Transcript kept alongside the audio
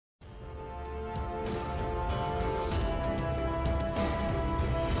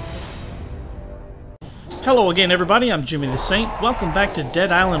Hello again, everybody. I'm JimmyTheSaint. Welcome back to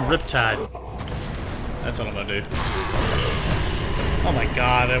Dead Island Riptide. That's what I'm gonna do. Oh my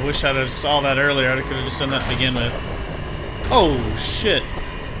god, I wish I'd have saw that earlier. I could have just done that to begin with. Oh, shit.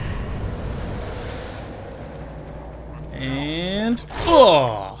 And...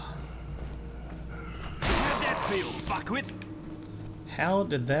 oh! How'd that feel, fuckwit? How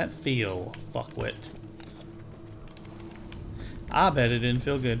did that feel, fuckwit? I bet it didn't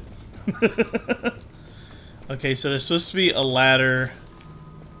feel good. Okay, so there's supposed to be a ladder.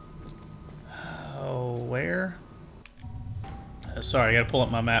 Oh, where? Sorry, I gotta pull up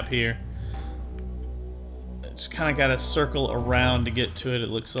my map here. It's kind of got to circle around to get to it, it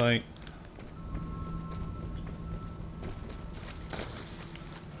looks like.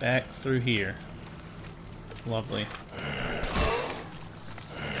 Back through here. Lovely.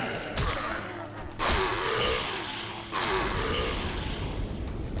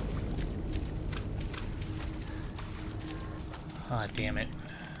 Ah, damn it.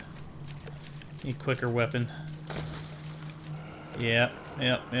 Need a quicker weapon. Yep.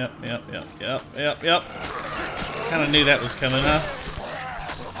 Kinda knew that was coming, huh?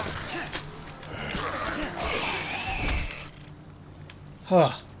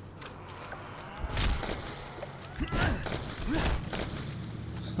 Huh.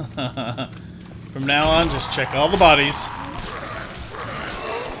 From now on, just check all the bodies.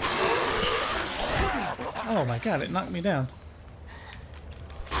 Oh my god, it knocked me down.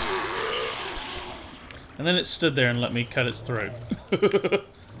 And then it stood there and let me cut its throat. Alright,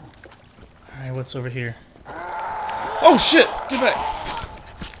 what's over here? Oh shit! Get back!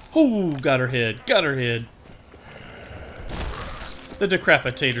 Oh, got her head. Got her head. The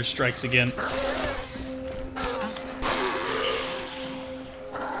decapitator strikes again.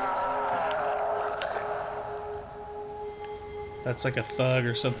 That's like a thug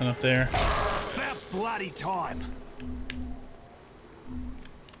or something up there. About bloody time.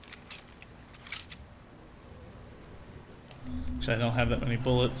 Actually, I don't have that many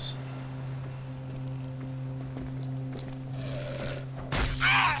bullets.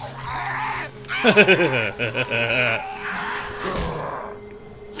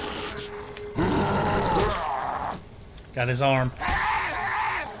 Got his arm.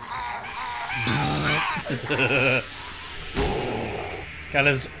 Got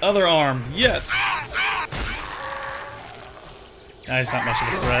his other arm. Yes! Guy's not much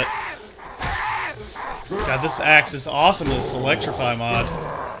of a threat. God, this axe is awesome with this electrify mod.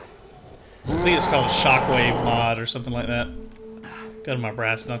 I think it's called a shockwave mod or something like that. Go to my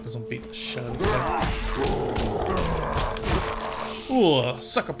brass knuckles and beat the shit out of this guy. Ooh,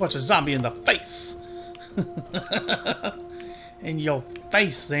 sucker punch a zombie in the face! In your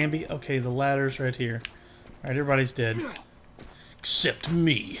face, Zambi. Okay, the ladder's right here. Alright, everybody's dead. Except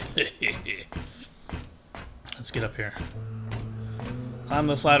me. Let's get up here. Climb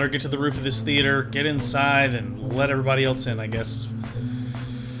this ladder, get to the roof of this theater, get inside, and let everybody else in, I guess.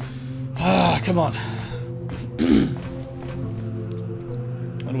 Ah, come on.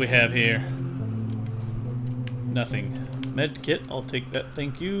 What do we have here? Nothing. Med kit, I'll take that,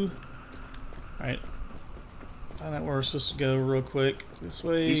 thank you. Alright. Find out where we're supposed to go real quick. This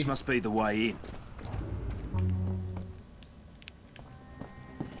way. This must be the way in.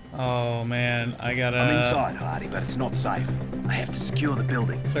 Oh man, I gotta... I'm inside, Hardy, but it's not safe. I have to secure the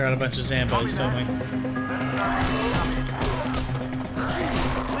building. Clear out a bunch of Zambos, don't we?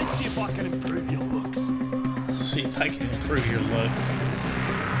 Let's see if I can improve your looks. See if I can improve your looks.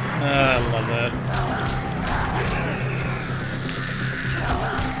 I love that.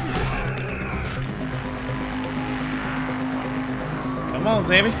 Come on,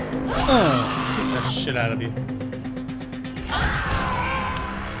 Zambi. Keep that shit out of you.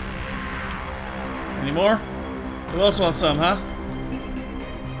 Any more? Who else wants some, huh?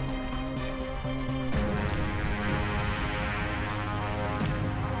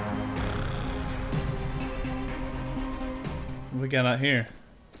 What we got out here?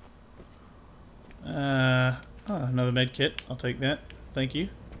 Oh, another med kit. I'll take that. Thank you.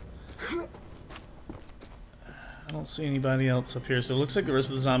 I don't see anybody else up here, so it looks like the rest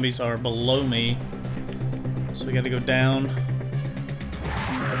of the zombies are below me. So we gotta go down.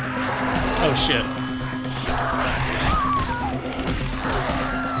 Oh shit.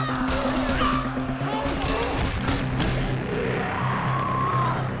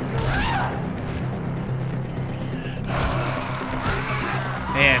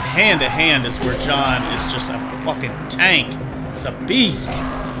 Man, hand to hand is where John is just a fucking tank. He's a beast.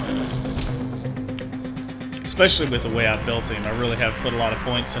 Especially with the way I built him. I really have put a lot of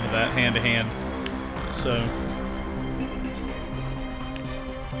points into that hand to hand. So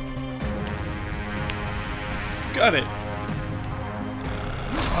Got it.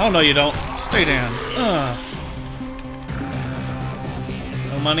 Oh, no, you don't. Stay down.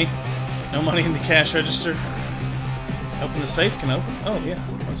 No money? No money in the cash register? Open the safe? Can open? Oh, yeah.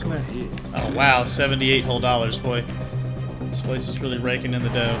 What's in there? Oh, wow. 78 whole dollars, boy. This place is really raking in the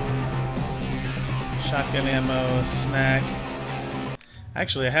dough. Shotgun ammo, a snack.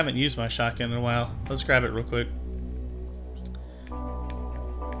 Actually, I haven't used my shotgun in a while. Let's grab it real quick.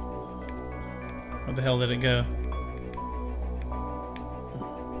 Where the hell did it go?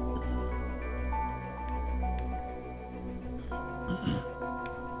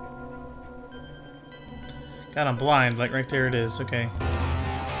 God, I'm blind. Like, right there it is. Okay.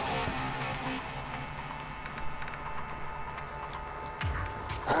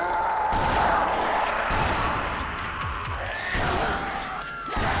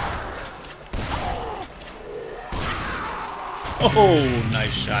 Oh,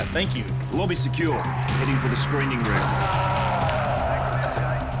 nice shot. Thank you. Lobby secure. Heading for the screening room.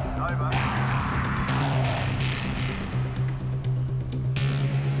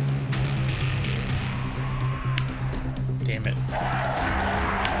 Damn it.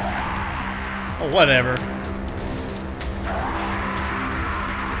 Oh, whatever.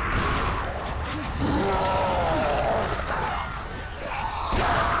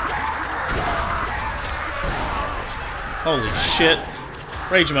 Holy shit.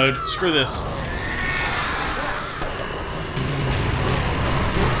 Rage mode. Screw this.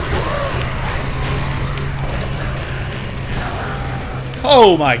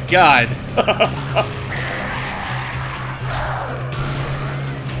 Oh my god.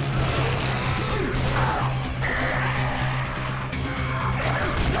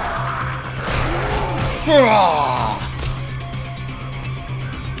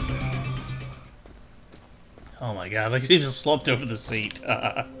 Oh my god, like he just slumped over the seat.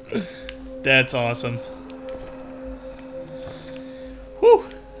 That's awesome. Whew.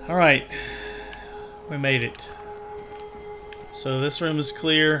 Alright. We made it. So this room is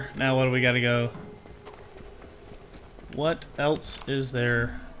clear. Now what do we gotta go? What else is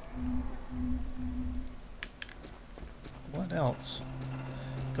there? What else?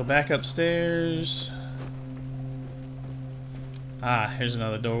 Go back upstairs. Ah, here's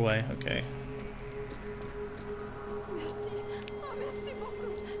another doorway. Okay.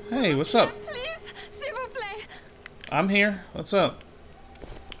 Hey, what's up? Please, s'il vous plaît. I'm here. What's up?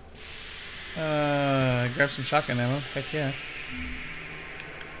 Grab some shotgun ammo. Heck yeah.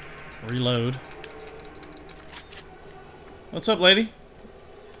 Reload. What's up, lady?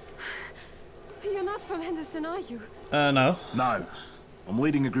 You're not from Henderson, are you? No. No. I'm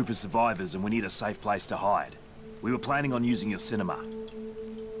leading a group of survivors and we need a safe place to hide. We were planning on using your cinema.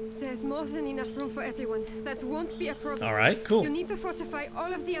 There's more than enough room for everyone. That won't be a problem. Alright, cool. You need to fortify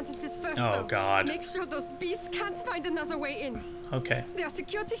all of the entrances first, Oh, though. God. Make sure those beasts can't find another way in. Okay. There are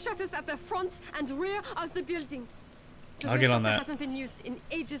security shutters at the front and rear of the building. The I'll rear get on shutter that. hasn't been used in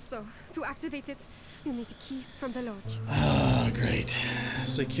ages, though. To activate it, you'll need a key from the lodge. Oh, great.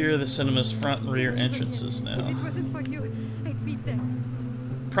 Secure the cinema's front and rear entrances If now. it wasn't for you, I'd be dead.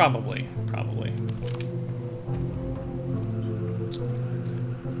 Probably. Probably.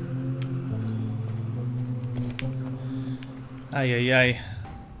 Ay, ay, ay.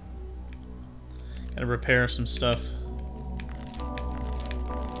 Gotta repair some stuff.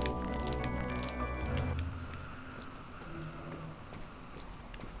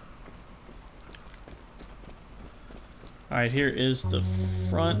 Alright, here is the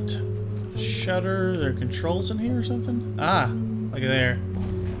front shutter. There are controls in here or something? Ah, look at there.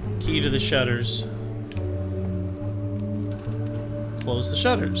 Key to the shutters. Close the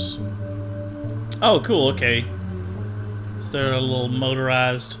shutters. Oh, cool, okay. So there are little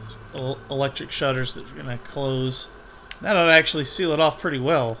motorized electric shutters that you're gonna close. That ought to actually seal it off pretty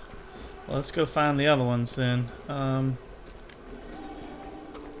well. Well, let's go find the other ones then.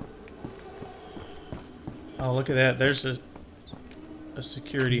 Oh, look at that. There's a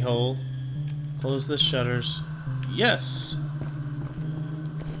security hole. Close the shutters. Yes.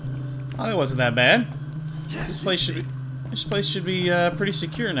 Oh, that wasn't that bad. This place should be pretty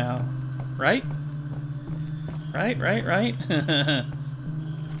secure now, right? Right.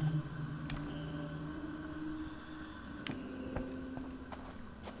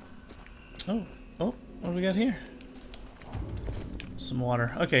 Oh, what do we got here? Some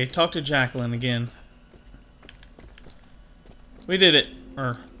water. Okay, talk to Jacqueline again. We did it.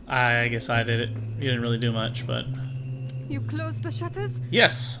 Or, I guess I did it. You didn't really do much, but... You closed the shutters?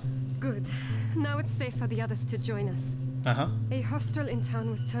 Yes! Good. Now it's safe for the others to join us. Uh-huh. A hostel in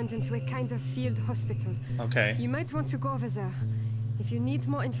town was turned into a kind of field hospital. Okay. You might want to go over there. If you need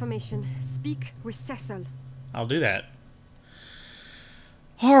more information, speak with Cecil. I'll do that.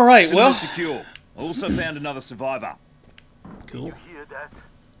 All right, well. Secure. I also found another survivor. Cool. You hear that?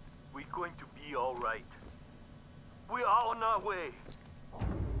 We're going to be all right. We are on our way.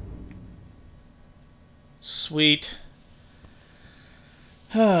 Sweet.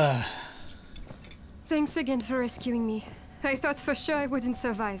 Thanks again for rescuing me. I thought for sure I wouldn't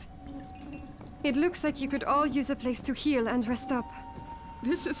survive. It looks like you could all use a place to heal and rest up.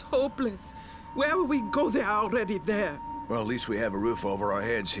 This is hopeless. Where will we go? They're already there. Well, at least we have a roof over our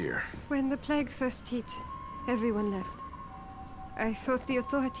heads here. When the plague first hit, everyone left. I thought the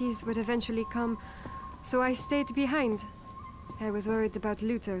authorities would eventually come, so I stayed behind. I was worried about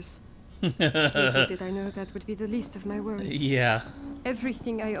looters. Little did I know that would be the least of my worries. Yeah.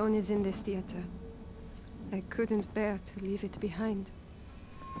 Everything I own is in this theater. I couldn't bear to leave it behind.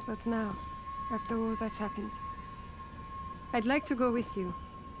 But now, after all that's happened, I'd like to go with you.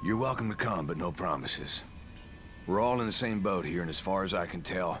 You're welcome to come, but no promises. We're all in the same boat here, and as far as I can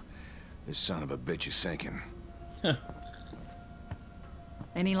tell, this son of a bitch is sinking.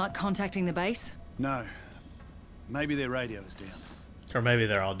 Any luck contacting the base? No. Maybe their radio is down. Or maybe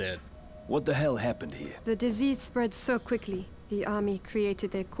they're all dead. What the hell happened here? The disease spread so quickly, the army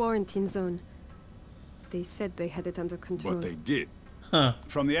created a quarantine zone. They said they had it under control. But they did. Huh.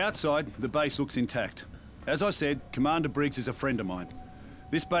 From the outside, the base looks intact. As I said, Commander Briggs is a friend of mine.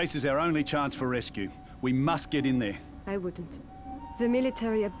 This base is our only chance for rescue. We must get in there. I wouldn't. The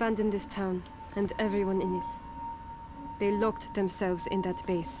military abandoned this town, and everyone in it. They locked themselves in that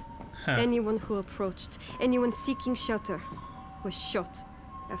base. Huh. Anyone who approached, anyone seeking shelter, was shot.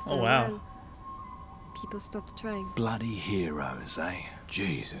 After Oh, a wow. while, people stopped trying. Bloody heroes, eh?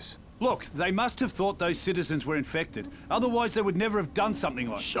 Jesus. Look, they must have thought those citizens were infected. Otherwise, they would never have done something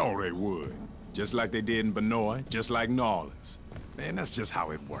like that. Sure they would. Just like they did in Banoi, just like New Orleans. Man, that's just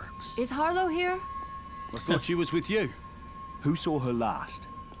how it works. Is Harlow here? I thought she was with you. Who saw her last?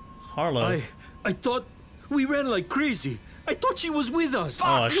 Harlow. I thought we ran like crazy. I thought she was with us.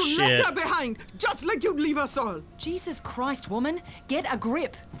 Oh, You shit. left her behind, just like you'd leave us all. Jesus Christ, woman. Get a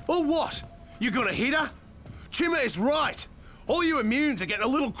grip. Or what? You gonna hit her? Chima is right. All you immunes are getting a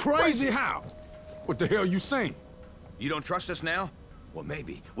little crazy. Crazy how? What the hell you saying? You don't trust us now? Well,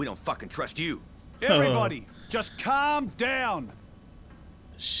 maybe we don't fucking trust you. Everybody, just calm down.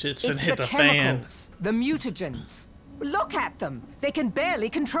 Shit's finna It's hit the the fan. chemicals, the mutagens. Look at them. They can barely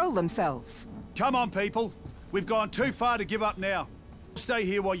control themselves. Come on, people. We've gone too far to give up now. Stay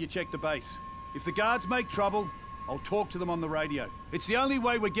here while you check the base. If the guards make trouble, I'll talk to them on the radio. It's the only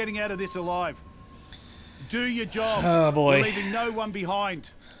way we're getting out of this alive. Do your job. Oh, boy. We're leaving no one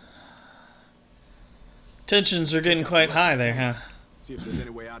behind. Tensions are getting quite high there, huh? See if there's any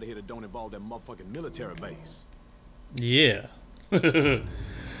way out of here that don't involve that motherfucking military base. Yeah.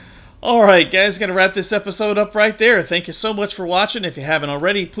 Alright, guys, gonna wrap this episode up right there. Thank you so much for watching. If you haven't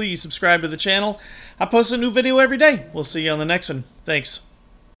already, please subscribe to the channel. I post a new video every day. We'll see you on the next one. Thanks.